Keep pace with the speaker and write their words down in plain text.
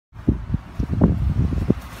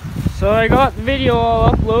So I got the video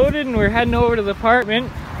all uploaded and we're heading over to the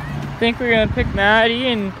apartment. I think we're gonna pick Maddie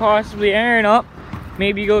and possibly Aaron up.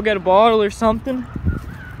 Maybe go get a bottle or something.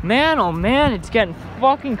 Man, oh man, it's getting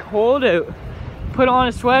fucking cold out. Put on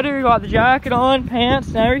a sweater, got the jacket on, pants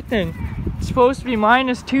and everything. It's supposed to be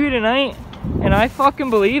 -2 tonight, and I fucking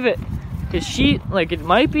believe it. Cause it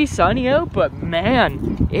might be sunny out, but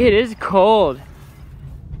man, it is cold.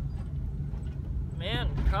 Man,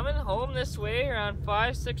 coming home this way around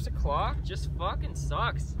 5, 6 o'clock just fucking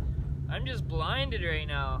sucks. I'm just blinded right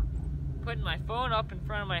now. Putting my phone up in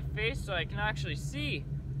front of my face so I can actually see.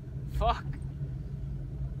 Fuck.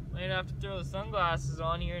 Might have to throw the sunglasses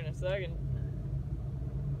on here in a second.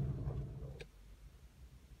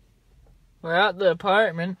 We're at the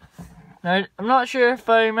apartment. I'm not sure if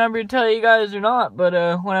I remember to tell you guys or not, but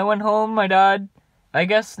when I went home, my dad, I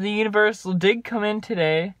guess the Universal did come in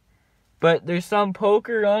today, but there's some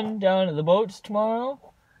poker run down at the boats tomorrow.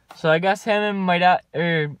 So I guess him and my dad,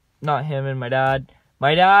 or not him and my dad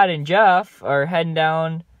and Jeff are heading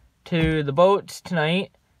down to the boats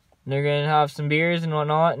tonight. And they're gonna have some beers and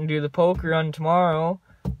whatnot and do the poker run tomorrow.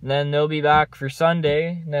 And then they'll be back for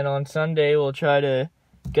Sunday. And then on Sunday we'll try to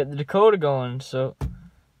get the Dakota going. So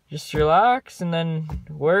just relax and then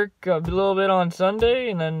work a little bit on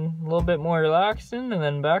Sunday and then a little bit more relaxing and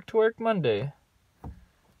then back to work Monday.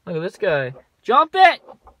 Look at this guy. Jump it!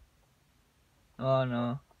 Oh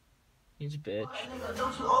no. He's a bitch.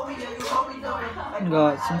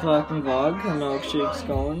 Got some fucking vodka milkshakes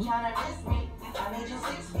going.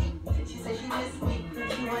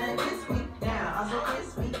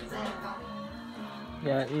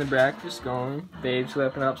 Getting the breakfast going. Babe's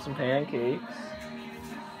whipping up some pancakes.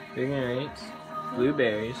 Big rights.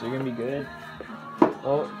 Blueberries, they're gonna be good.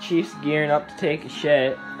 Oh, Chief's gearing up to take a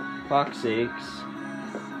shit. Fuck's sakes.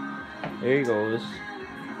 There he goes.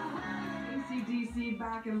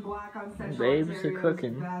 Back in black on Central Babes are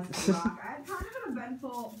cooking. I had kind of an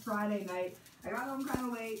eventful Friday night. I got home kind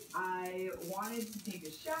of late. I wanted to take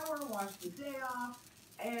a shower, wash the day off,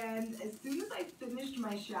 and as soon as I finished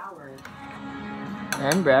my shower...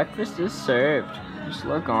 And breakfast is served. Just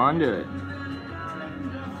look onto it.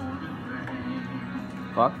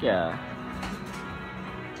 Fuck yeah.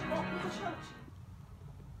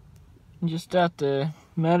 Just at the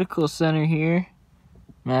medical center here.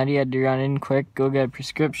 Maddie had to run in quick, go get a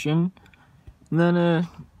prescription. And then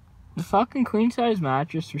the fucking queen size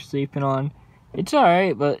mattress we're sleeping on, it's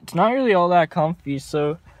alright, but it's not really all that comfy,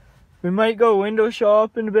 so we might go window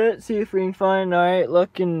shopping a bit, see if we can find an alright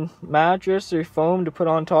looking mattress or foam to put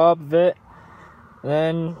on top of it. And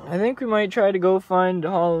then I think we might try to go find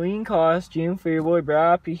a Halloween costume for your boy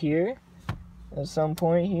Brappy here at some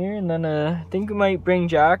point here. And then I think we might bring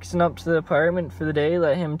Jackson up to the apartment for the day,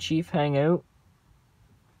 let him Chief hang out.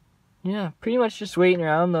 Yeah, pretty much just waiting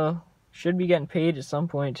around though. Should be getting paid at some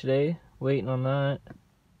point today. Waiting on that.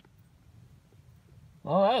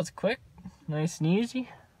 Oh, that was quick. Nice and easy.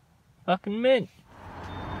 Fucking mint.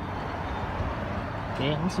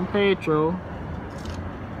 Getting some petrol.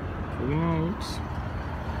 Pretty nice.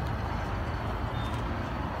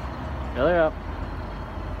 Fill her up.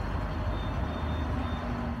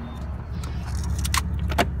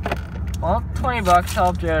 Well, 20 bucks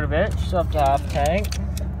helped her out a bit. She's up to half a tank.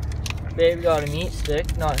 Babe got a meat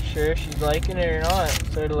stick, not sure if she's liking it or not,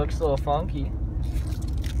 so it looks a little funky.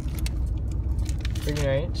 Pretty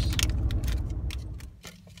nice.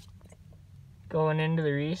 Going into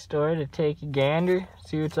the Restore to take a gander,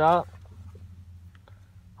 see what's up.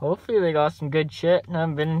 Hopefully they got some good shit. I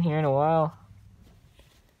haven't been in here in a while.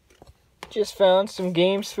 Just found some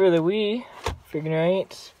games for the Wii. Friggin'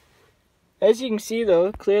 right. As you can see though,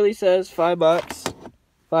 it clearly says $5.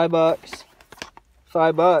 $5.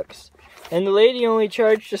 $5. And the lady only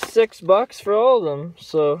charged us $6 for all of them.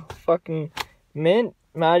 So, fucking mint.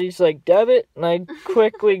 Maddie's like, debit. And I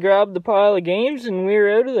quickly grabbed the pile of games and we were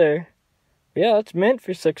out of there. But yeah, it's mint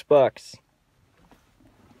for $6.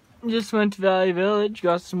 Just went to Valley Village.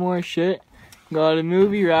 Got some more shit. Got a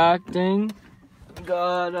movie rack thing.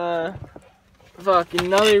 Got fucking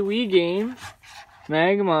another Wii game.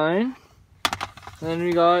 Megamind. Then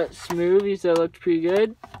we got some movies that looked pretty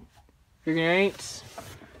good. Friggin' right.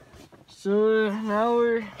 So now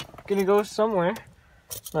we're gonna go somewhere.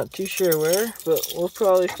 Not too sure where, but we'll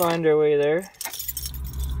probably find our way there.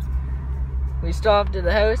 We stopped at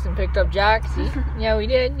the house and picked up Jaxie. Yeah, we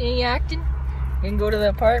did. Any acting? We can go to the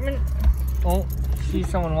apartment. Oh, see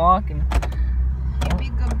someone walking. You be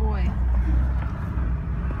a good boy.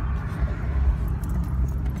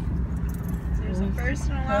 There's a first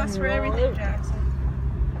and a last for everything, Jackson.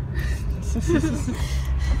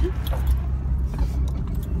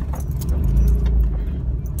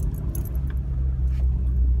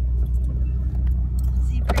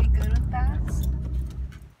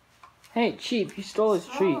 Hey, Cheap, you stole his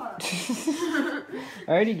treat. I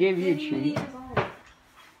already gave you a treat. He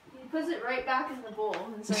puts it right back in the bowl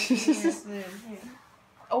and starts eating his food. Here.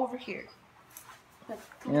 Over here.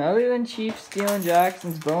 Yeah, other than Cheap stealing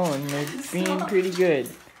Jackson's bone, they're being pretty good.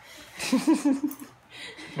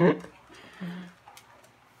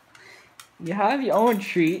 You have your own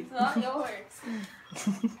treat. It's not yours.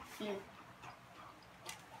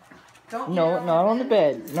 Don't No, not on the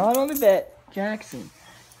bed. Not on the bed. Jackson,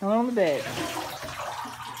 not on the bed.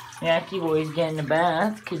 Yacky boy's getting a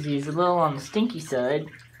bath because he's a little on the stinky side. And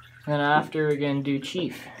then after, we're going to do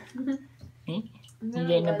Chief. You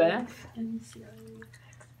getting a bath?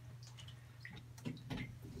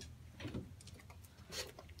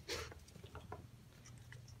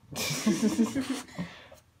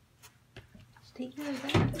 Take your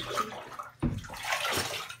bath.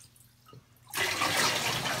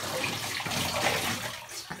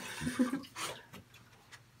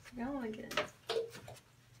 I want to get it.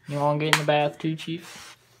 You want to get in the bath too,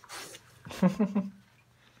 Chief?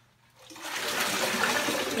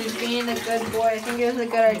 He's being a good boy. I think it was a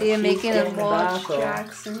good idea making him watch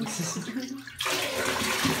Jackson.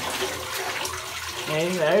 Yeah,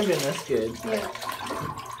 he's never been this good. Yeah.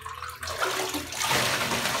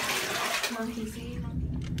 Monkey see?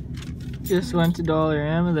 Just went to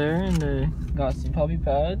Dollarama there and got some puppy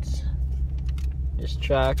pads. Just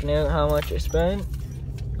tracking out how much I spent.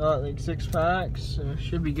 Got like 6 packs, so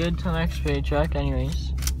should be good till next paycheck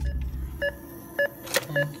anyways.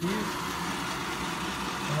 Thank you.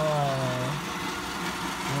 Oh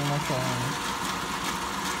my God.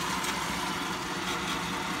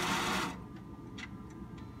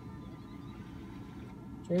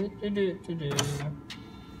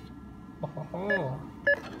 Oh,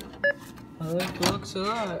 I like the looks of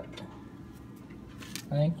that.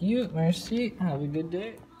 Thank you, merci. Have a good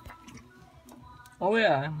day. Oh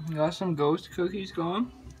yeah, got some ghost cookies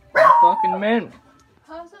going. Fucking mint.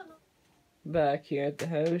 Back here at the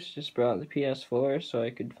house, just brought the PS4 so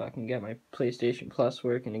I could fucking get my PlayStation Plus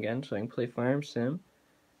working again so I can play Farm Sim.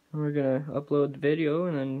 And we're gonna upload the video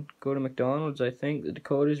and then go to McDonald's. I think the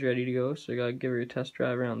Dakota's ready to go, so I gotta give her a test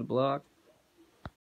drive around the block.